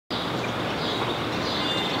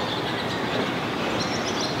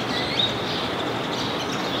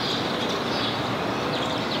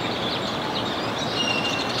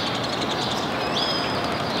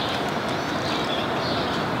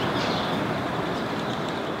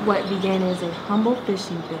What began as a humble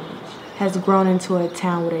fishing village has grown into a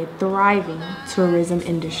town with a thriving tourism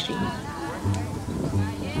industry.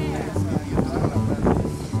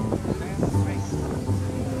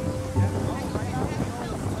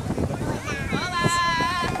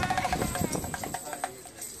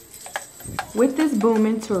 With this boom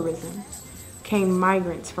in tourism came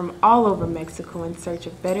migrants from all over Mexico in search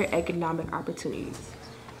of better economic opportunities,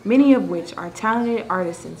 many of which are talented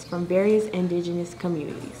artisans from various indigenous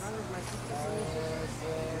communities.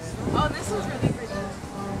 Oh, this was really pretty.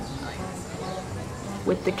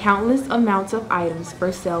 With the countless amounts of items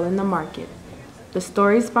for sale in the market, the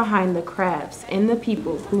stories behind the crafts and the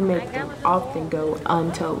people who make them often go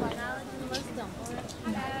untold.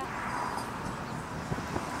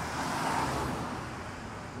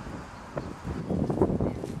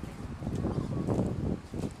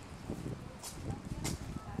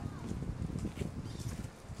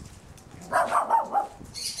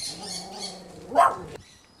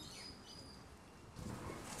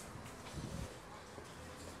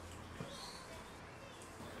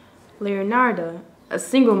 Leonarda, a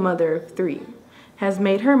single mother of 3, has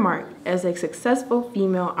made her mark as a successful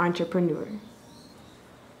female entrepreneur.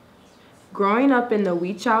 Growing up in the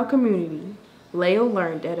Huichol community, Leo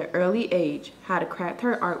learned at an early age how to craft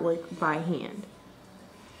her artwork by hand.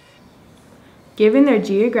 Given their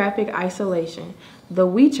geographic isolation, the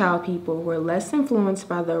Huichol people were less influenced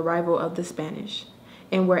by the arrival of the Spanish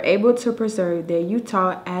and were able to preserve their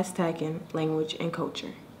Utah Aztecan language and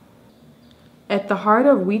culture. At the heart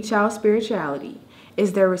of Huichol spirituality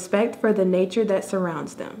is their respect for the nature that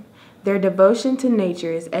surrounds them. Their devotion to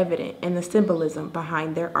nature is evident in the symbolism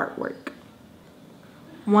behind their artwork.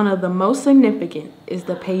 One of the most significant is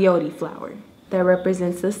the peyote flower that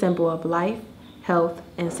represents the symbol of life, health,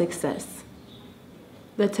 and success.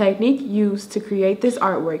 The technique used to create this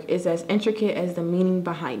artwork is as intricate as the meaning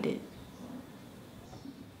behind it.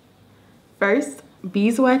 First,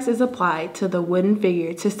 beeswax is applied to the wooden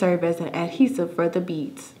figure to serve as an adhesive for the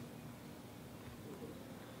beads.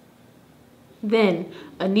 Then,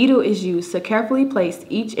 a needle is used to carefully place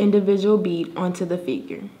each individual bead onto the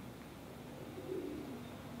figure.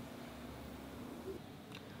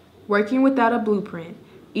 Working without a blueprint,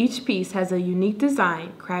 each piece has a unique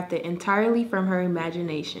design crafted entirely from her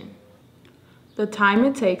imagination. The time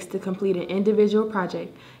it takes to complete an individual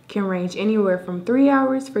project can range anywhere from 3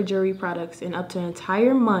 hours for jewelry products and up to an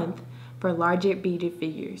entire month for larger beaded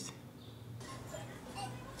figures.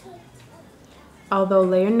 Although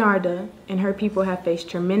Leonarda and her people have faced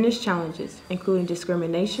tremendous challenges, including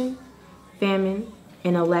discrimination, famine,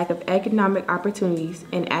 and a lack of economic opportunities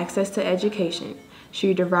and access to education,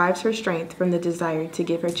 she derives her strength from the desire to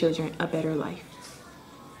give her children a better life.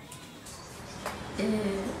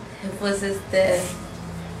 Pues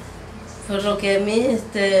pues lo que a mí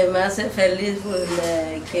me hace feliz pues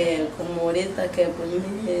que como ahorita que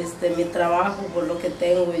pues mi trabajo por lo que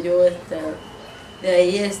tengo yo de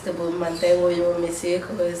ahí pues mantengo yo a mis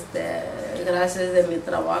hijos gracias de mi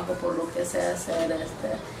trabajo por lo que sé hacer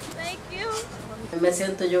Thank you. Me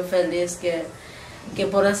siento yo feliz que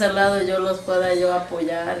por ese lado yo los pueda yo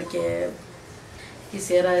apoyar, que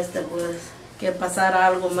quisiera pues que pasara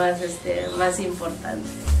algo más más importante.